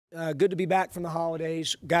Good to be back from the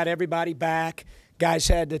holidays. Got everybody back. Guys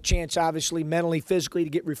had the chance, obviously, mentally, physically, to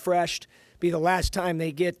get refreshed. Be the last time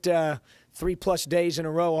they get 3+ days in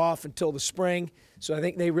a row off until the spring. So I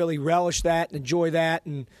think they really relish that and enjoy that.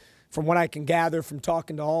 And from what I can gather from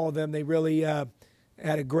talking to all of them, they really had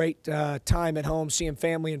a great time at home, seeing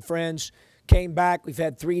family and friends. Came back. We've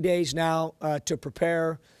had 3 days now to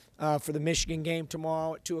prepare for the Michigan game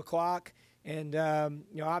tomorrow at 2 o'clock. And,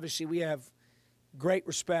 obviously we have great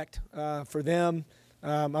respect for them.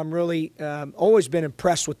 I'm really always been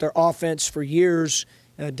impressed with their offense for years,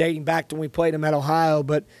 dating back to when we played them at Ohio.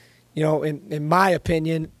 But, in my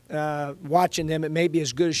opinion, watching them, it may be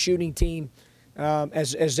as good a shooting team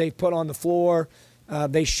as they've put on the floor.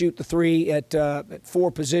 They shoot the three at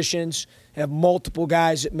 4 positions, have multiple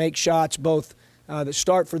guys that make shots, both that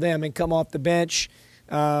start for them and come off the bench.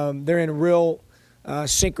 They're in a real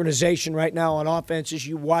synchronization right now on offense. As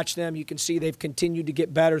you watch them, you can see they've continued to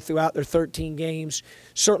get better throughout their 13 games.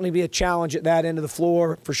 Certainly be a challenge at that end of the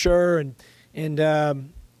floor for sure. And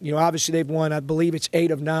obviously they've won, I believe it's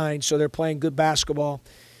 8 of 9, so they're playing good basketball.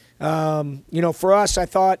 For us, I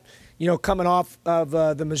thought, coming off of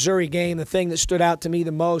the Missouri game, the thing that stood out to me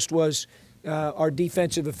the most was our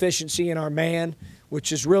defensive efficiency and our man,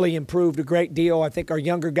 which has really improved a great deal. I think our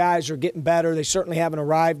younger guys are getting better. They certainly haven't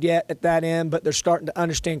arrived yet at that end, but they're starting to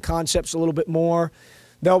understand concepts a little bit more.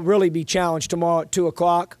 They'll really be challenged tomorrow at 2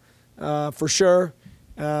 o'clock for sure.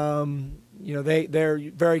 They're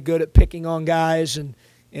very good at picking on guys, and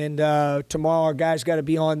tomorrow our guys got to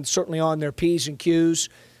be certainly on their P's and Q's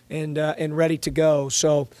and ready to go.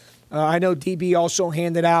 So I know DB also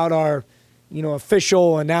handed out our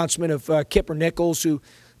official announcement of Kipper Nichols, who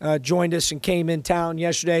joined us and came in town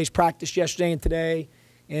yesterday. He's practiced yesterday and today.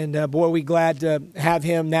 And, boy, we're glad to have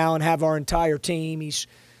him now and have our entire team. He's,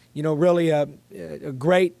 really a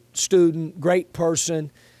great student, great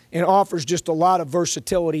person, and offers just a lot of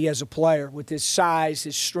versatility as a player with his size,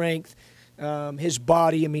 his strength, his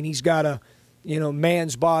body. I mean, he's got a,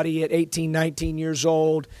 man's body at 18, 19 years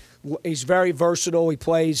old. He's very versatile. He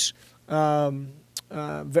plays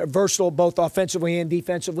versatile both offensively and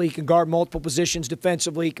defensively. He can guard multiple positions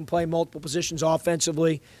defensively. He can play multiple positions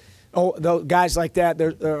offensively. Guys like that,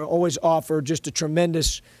 they're always offer just a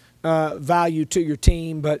tremendous value to your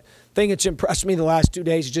team. But the thing that's impressed me the last 2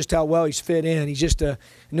 days is just how well he's fit in. He's just I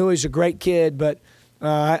knew he's a great kid, but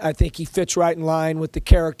I think he fits right in line with the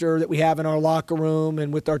character that we have in our locker room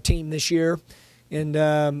and with our team this year. And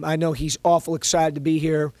I know he's awful excited to be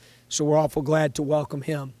here, so we're awful glad to welcome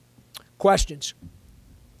him. Questions?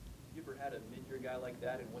 You ever had a mid-year guy like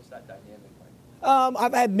that, and what's that dynamic like?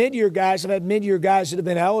 I've had mid-year guys. I've had mid-year guys that have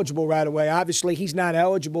been eligible right away. Obviously, he's not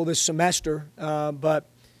eligible this semester, but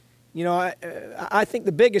I think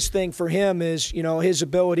the biggest thing for him is, his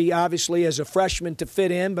ability, obviously, as a freshman to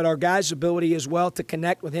fit in, but our guys' ability as well to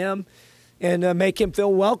connect with him and make him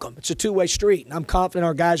feel welcome. It's a two-way street, and I'm confident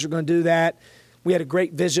our guys are going to do that. We had a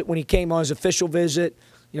great visit when he came on his official visit.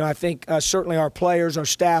 I think certainly our players, our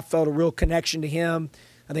staff felt a real connection to him.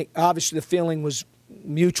 I think obviously the feeling was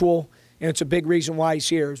mutual, and it's a big reason why he's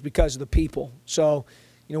here is because of the people. So,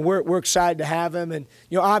 we're excited to have him. And,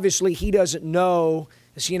 obviously he doesn't know,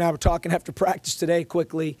 as he and I were talking after practice today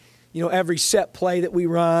quickly, every set play that we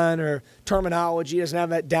run or terminology. He doesn't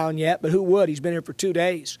have that down yet, but who would? He's been here for 2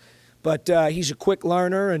 days. But he's a quick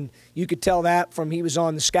learner, and you could tell that from he was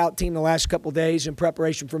on the scout team the last couple of days in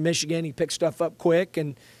preparation for Michigan. He picked stuff up quick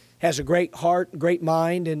and has a great heart, great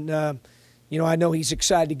mind, and, I know he's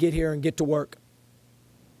excited to get here and get to work.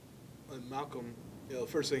 And Malcolm, the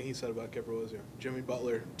first thing he said about Kipper was, Jimmy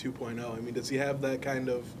Butler 2.0. I mean, does he have that kind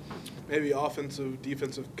of maybe offensive,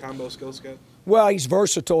 defensive combo skill set? Well, he's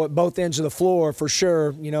versatile at both ends of the floor for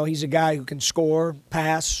sure. He's a guy who can score,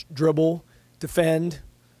 pass, dribble, defend,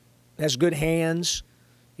 has good hands.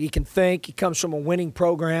 He can think. He comes from a winning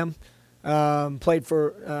program, played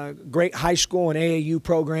for great high school and AAU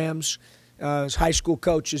programs. His high school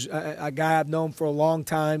coach is a guy I've known for a long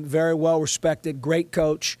time, very well respected, great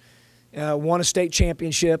coach, won a state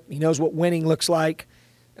championship. He knows what winning looks like,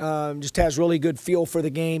 just has really good feel for the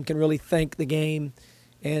game, can really think the game,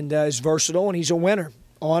 and is versatile, and he's a winner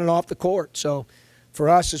on and off the court. So for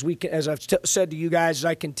us, as I've said to you guys, as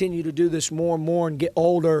I continue to do this more and more and get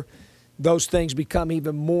older, those things become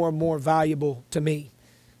even more and more valuable to me,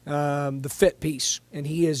 the fit piece, and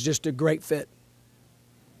he is just a great fit.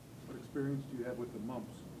 What experience do you have with the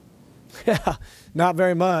mumps? Yeah, not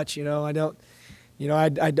very much. I don't.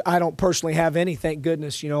 I don't personally have any. Thank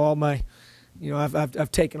goodness. All my,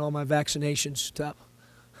 I've taken all my vaccinations,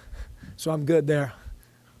 so I'm good there. Have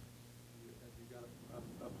you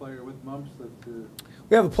got a player with mumps that?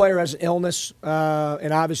 We have a player who has an illness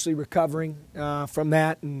and obviously recovering from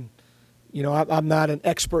that. And, you know, I'm not an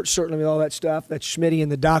expert certainly with all that stuff. That's Schmitty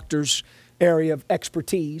and the doctor's area of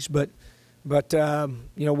expertise. But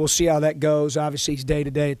you know, we'll see how that goes. Obviously, he's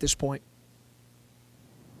day-to-day at this point.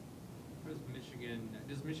 Does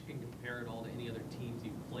Michigan compare at all to any other teams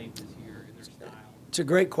you've played this year in their style? It's a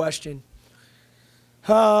great question.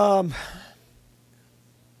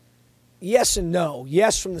 Yes and no.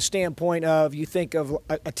 Yes, from the standpoint of you think of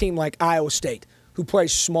a team like Iowa State, who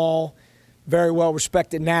plays small, very well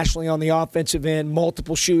respected nationally on the offensive end,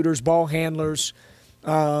 multiple shooters, ball handlers,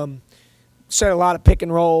 set a lot of pick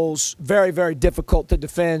and rolls, very, very difficult to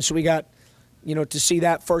defend. So we got, you know, to see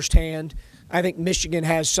that firsthand. I think Michigan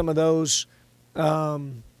has some of those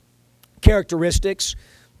characteristics,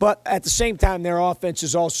 but at the same time, their offense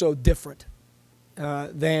is also different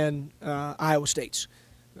than Iowa State's.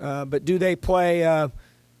 But do they play,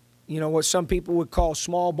 you know, what some people would call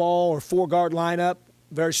small ball or four-guard lineup,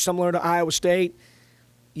 very similar to Iowa State?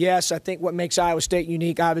 Yes, I think what makes Iowa State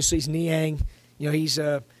unique, obviously, is Niang. You know, he's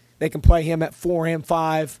they can play him at 4 and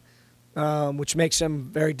 5, which makes him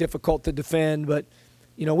very difficult to defend. But,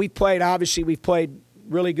 you know, we've played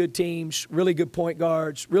really good teams, really good point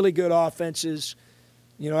guards, really good offenses.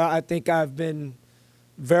 You know, I think I've been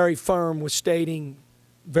very firm with stating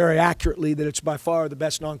very accurately that it's by far the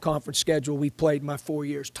best non-conference schedule we've played in my 4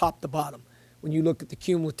 years, top to bottom, when you look at the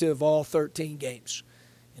cumulative all 13 games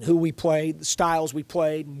and who we played, the styles we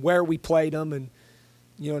played, and where we played them, and,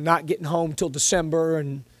 you know, not getting home till December,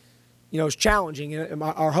 and, you know, it's challenging. And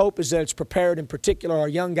our hope is that it's prepared, in particular, our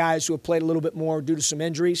young guys who have played a little bit more due to some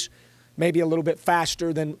injuries, maybe a little bit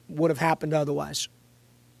faster than would have happened otherwise.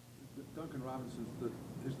 Duncan Robinson's,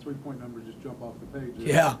 his three-point numbers just jump off the page.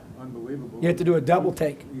 Yeah. Unbelievable. You have to do a double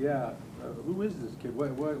take. Yeah. Who is this kid?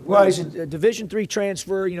 Well, he's a Division III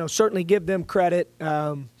transfer. You know, certainly give them credit. You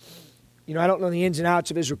know, I don't know the ins and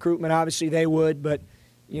outs of his recruitment. Obviously, they would. But,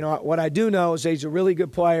 you know, what I do know is that he's a really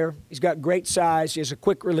good player. He's got great size. He has a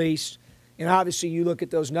quick release. And obviously, you look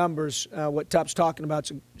at those numbers, what Tup's talking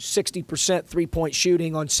about, it's 60% three-point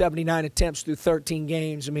shooting on 79 attempts through 13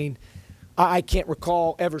 games. I mean, I can't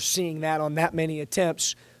recall ever seeing that on that many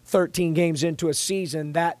attempts, 13 games into a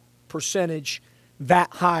season, that percentage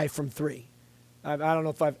that high from three. I don't know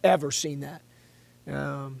if I've ever seen that.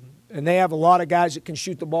 And they have a lot of guys that can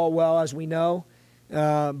shoot the ball well, as we know,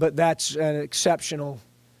 but that's an exceptional,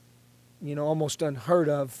 you know, almost unheard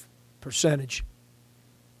of percentage.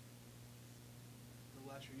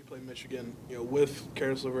 Last year you played Michigan, you know, with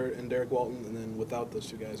Karis LeVert and Derek Walton, and then without those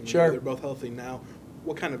two guys. I mean, sure. They're both healthy now.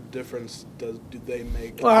 What kind of difference do they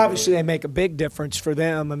make? Well, obviously they make a big difference for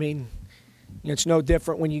them. I mean, you know, it's no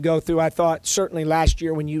different when you go through. I thought certainly last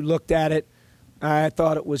year when you looked at it, I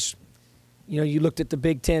thought it was, you know, you looked at the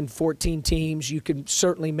Big Ten, 14 teams. You could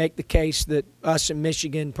certainly make the case that us and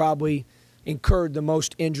Michigan probably incurred the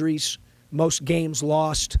most injuries, most games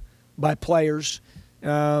lost by players.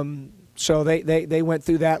 So they went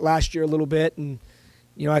through that last year a little bit, and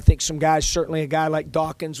you know, I think some guys, certainly a guy like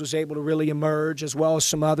Dawkins was able to really emerge, as well as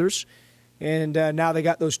some others. And now they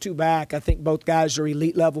got those two back. I think both guys are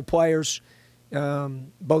elite-level players.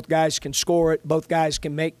 Both guys can score it. Both guys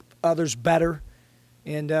can make others better.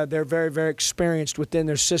 And they're very, very experienced within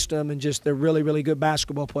their system, and just they're really, really good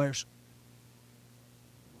basketball players.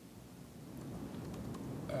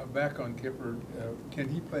 Back on Kipper, can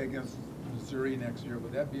he play against Missouri next year?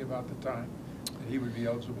 Would that be about the time that he would be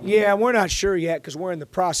eligible? Yeah, we're not sure yet because we're in the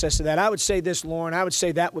process of that. I would say this, Lauren. I would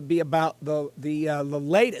say that would be about the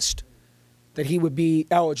latest that he would be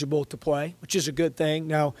eligible to play, which is a good thing.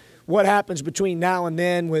 Now, what happens between now and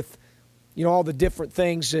then with, you know, all the different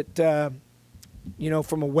things that, you know,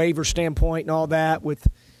 from a waiver standpoint and all that with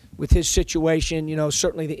his situation, you know,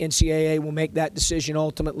 certainly the NCAA will make that decision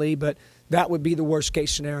ultimately, but that would be the worst-case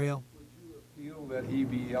scenario. Would you appeal that he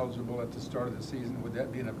be eligible at the start of the season? Would that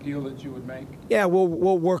be an appeal that you would make? Yeah, we'll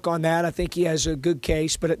work on that. I think he has a good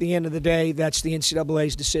case, but at the end of the day, that's the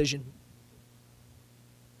NCAA's decision.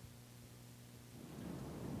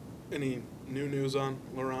 Any new news on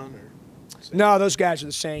Laurent? No, those guys are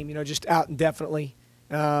the same, you know, just out indefinitely.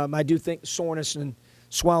 I do think soreness and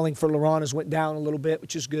swelling for Laurent has went down a little bit,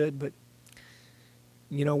 which is good, but,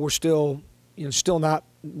 you know, we're still not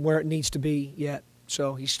where it needs to be yet.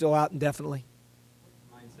 So he's still out indefinitely.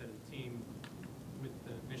 Mindset of the team with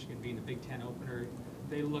Michigan being the Big Ten opener, are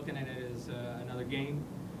they looking at it as another game,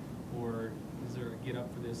 or is there a get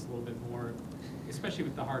up for this a little bit more, especially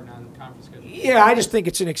with the hard non-conference schedule? Yeah, I just think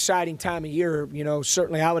it's an exciting time of year. You know,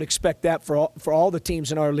 certainly I would expect that for all the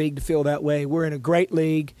teams in our league to feel that way. We're in a great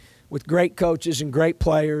league with great coaches and great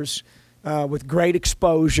players. with great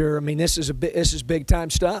exposure. I mean, this is big time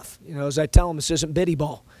stuff. You know, as I tell them, this isn't biddy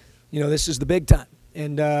ball. You know, this is the big time.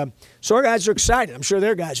 And so our guys are excited. I'm sure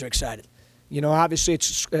their guys are excited. You know, obviously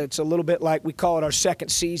it's a little bit like we call it our second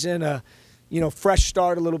season, you know, fresh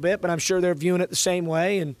start a little bit, but I'm sure they're viewing it the same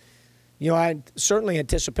way. And, you know, I certainly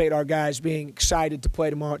anticipate our guys being excited to play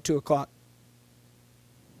tomorrow at 2 o'clock.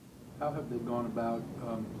 How have they gone about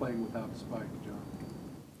playing without Spike, John?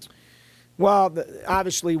 Well,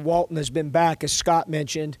 obviously Walton has been back, as Scott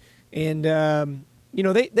mentioned, and you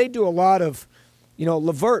know they do a lot of, you know,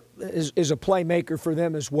 Levert is a playmaker for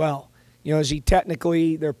them as well. You know, is he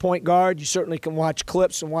technically their point guard? You certainly can watch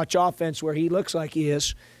clips and watch offense where he looks like he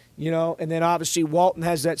is, you know, and then obviously Walton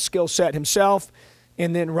has that skill set himself,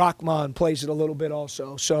 and then Rockman plays it a little bit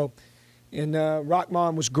also. So, and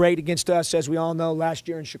Rockman was great against us, as we all know, last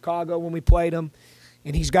year in Chicago when we played him.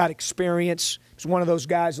 And he's got experience. He's one of those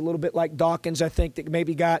guys a little bit like Dawkins, I think, that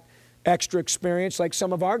maybe got extra experience like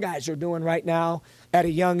some of our guys are doing right now at a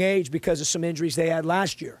young age because of some injuries they had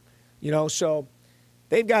last year. You know, so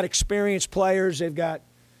they've got experienced players. They've got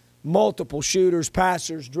multiple shooters,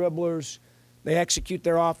 passers, dribblers. They execute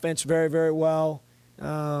their offense very, very well.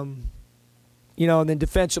 You know, and then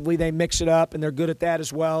defensively they mix it up, and they're good at that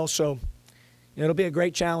as well. So you know, it'll be a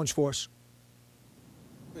great challenge for us.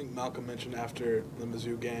 I think Malcolm mentioned after the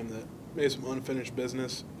Mizzou game that maybe some unfinished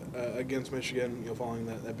business against Michigan, you know, following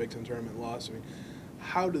that Big Ten tournament loss. I mean,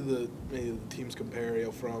 how do the teams compare, you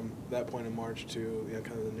know, from that point in March to, you know,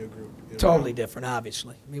 kind of the new group? You know, totally different,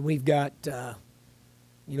 obviously. I mean, we've got,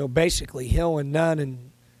 you know, basically Hill and Nunn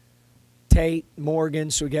and Tate, Morgan.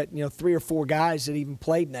 So we got, you know, 3 or 4 guys that even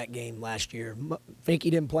played in that game last year. Finke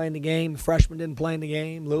didn't play in the game. Freshman didn't play in the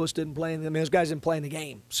game. Lewis didn't play in the game. I mean, those guys didn't play in the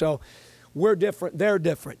game. So we're different. They're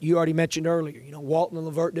different. You already mentioned earlier, you know, Walton and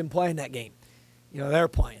Levert didn't play in that game. You know, they're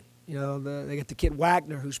playing. You know, they got the kid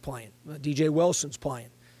Wagner who's playing. DJ Wilson's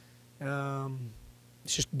playing.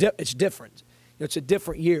 It's just it's different. You know, it's a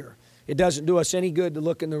different year. It doesn't do us any good to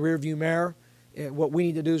look in the rearview mirror. What we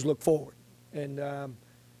need to do is look forward. And,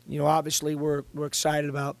 you know, obviously we're excited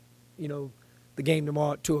about, you know, the game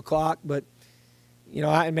tomorrow at 2 o'clock. But, you know,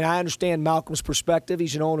 I mean, I understand Malcolm's perspective.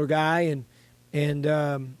 He's an older guy, and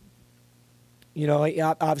you know, he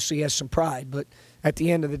obviously has some pride, but at the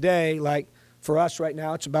end of the day, like for us right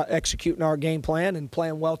now, it's about executing our game plan and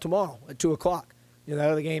playing well tomorrow at 2 o'clock. You know,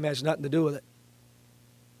 that other game has nothing to do with it.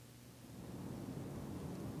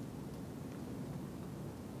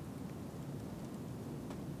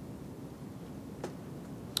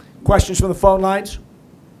 Questions from the phone lines?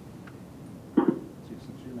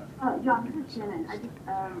 John, this is Shannon. I just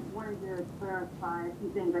wanted to clarify a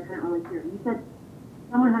few things I couldn't really hear. You said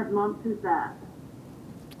someone has mumps. Who's that?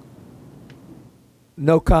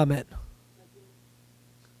 No comment.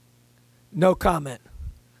 No comment.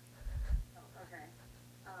 Oh, okay.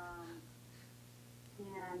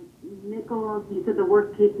 And Nichols, you said the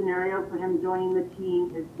worst case scenario for him joining the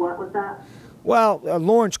team is what was that? Well,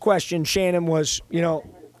 Lauren's question, Shannon, was, you know,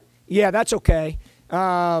 yeah, that's okay.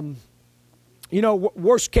 You know,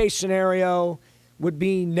 worst case scenario would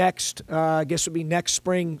be next, I guess would be next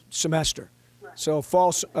spring semester. Right. So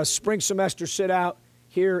spring semester sit out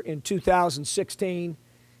here in 2016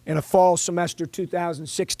 and a fall semester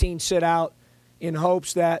 2016 sit out in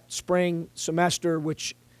hopes that spring semester,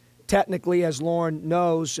 which technically, as Lauren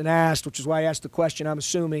knows and asked, which is why I asked the question, I'm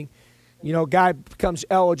assuming, you know, guy becomes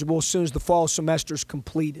eligible as soon as the fall semester is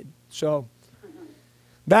completed. So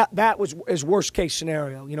that was his worst case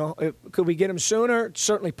scenario. You know, could we get him sooner? It's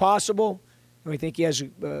certainly possible. We think he has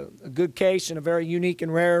a good case in a very unique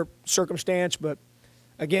and rare circumstance, but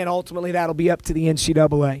again, ultimately that'll be up to the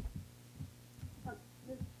NCAA.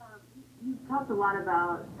 You've talked a lot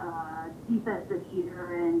about defense this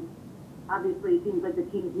year, and obviously it seems like the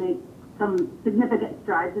team's made some significant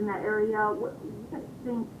strides in that area. What do you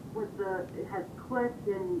think it has clicked,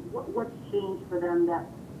 and what's changed for them that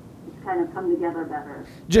it's kind of come together better?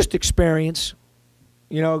 Just experience.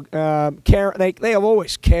 You know, care. They have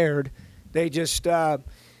always cared. They just,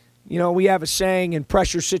 you know, we have a saying in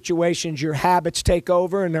pressure situations, your habits take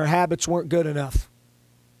over, and their habits weren't good enough.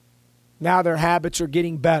 Now their habits are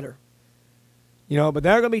getting better. You know, but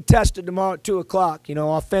they're going to be tested tomorrow at 2 o'clock. You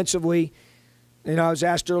know, offensively, you know, I was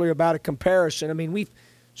asked earlier about a comparison. I mean, we've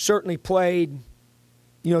certainly played,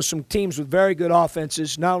 you know, some teams with very good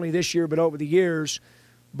offenses, not only this year but over the years.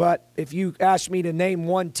 But if you ask me to name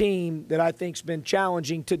one team that I think's been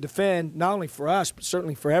challenging to defend, not only for us but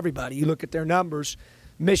certainly for everybody, you look at their numbers,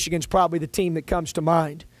 Michigan's probably the team that comes to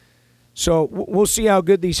mind. So we'll see how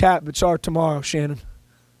good these habits are tomorrow, Shannon.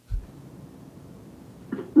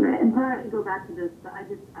 Right, and sorry to go back to this, but I'm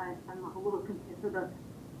a little confused. So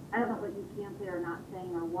I don't know what you can say or not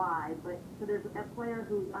saying or why, but so there's a player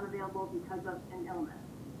who's unavailable because of an illness.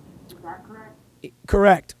 Is that correct?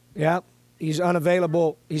 Correct. Yeah. He's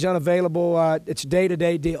unavailable. He's unavailable. It's a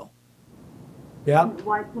day-to-day deal. Yeah. And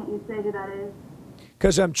why can't you say who that is?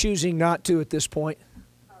 Because I'm choosing not to at this point.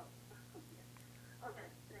 Oh, okay,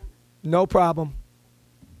 thanks. No problem.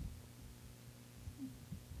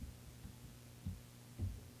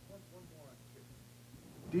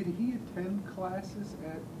 Did he attend classes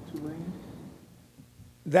at Tulane?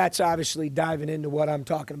 That's obviously diving into what I'm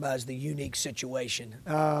talking about is the unique situation.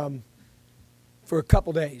 For a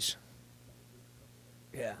couple days.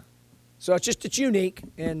 Yeah. So it's unique,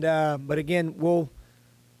 and but again, we'll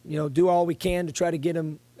do all we can to try to get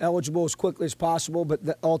him eligible as quickly as possible.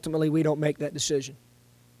 But ultimately, we don't make that decision.